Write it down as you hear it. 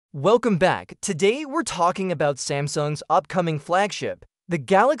Welcome back. Today we're talking about Samsung's upcoming flagship, the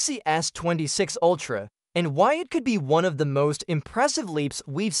Galaxy S26 Ultra, and why it could be one of the most impressive leaps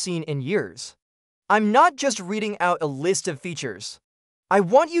we've seen in years. I'm not just reading out a list of features. I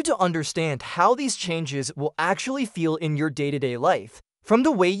want you to understand how these changes will actually feel in your day-to-day life, from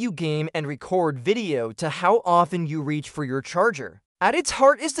the way you game and record video to how often you reach for your charger. At its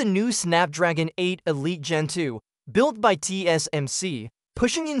heart is the new Snapdragon 8 Elite Gen 2, built by TSMC,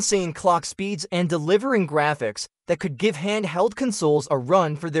 pushing insane clock speeds and delivering graphics that could give handheld consoles a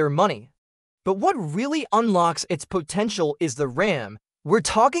run for their money. But what really unlocks its potential is the RAM. We're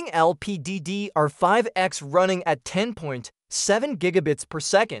talking LPDDR5X running at 10.7 gigabits per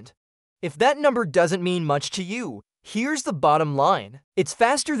second. If that number doesn't mean much to you, here's the bottom line. It's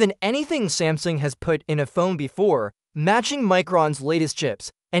faster than anything Samsung has put in a phone before, matching Micron's latest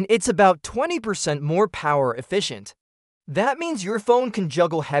chips, and it's about 20% more power efficient. That means your phone can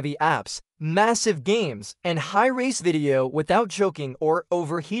juggle heavy apps, massive games, and high-res video without choking or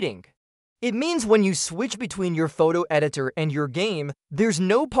overheating. It means when you switch between your photo editor and your game, there's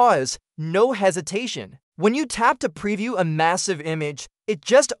no pause, no hesitation. When you tap to preview a massive image, it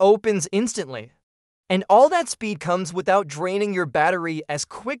just opens instantly. And all that speed comes without draining your battery as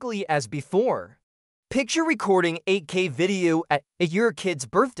quickly as before. Picture recording 8K video at your kid's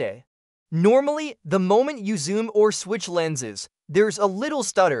birthday. Normally, the moment you zoom or switch lenses, there's a little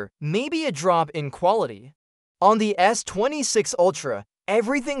stutter, maybe a drop in quality. On the S26 Ultra,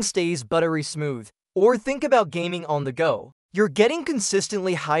 everything stays buttery smooth. Or think about gaming on the go. You're getting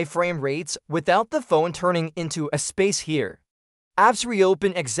consistently high frame rates without the phone turning into a space here. Apps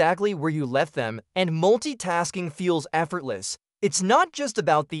reopen exactly where you left them, and multitasking feels effortless. It's not just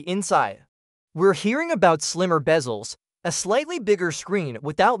about the inside. We're hearing about slimmer bezels, a slightly bigger screen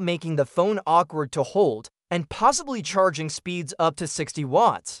without making the phone awkward to hold, and possibly charging speeds up to 60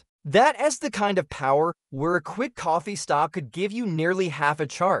 watts. That's the kind of power where a quick coffee stop could give you nearly half a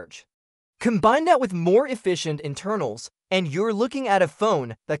charge. Combine that with more efficient internals, and you're looking at a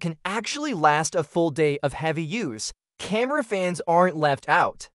phone that can actually last a full day of heavy use. Camera fans aren't left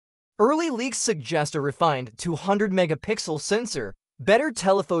out. Early leaks suggest a refined 200-megapixel sensor, better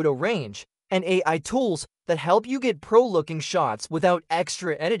telephoto range, and AI tools that help you get pro-looking shots without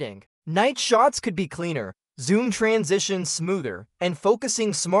extra editing. Night shots could be cleaner, zoom transitions smoother, and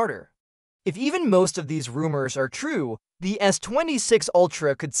focusing smarter. If even most of these rumors are true, the S26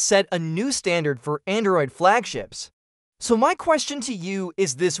 Ultra could set a new standard for Android flagships. So my question to you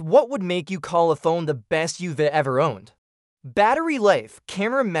is this: what would make you call a phone the best you've ever owned? Battery life,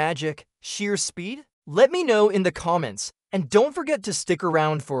 camera magic, sheer speed? Let me know in the comments, and don't forget to stick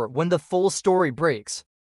around for when the full story breaks.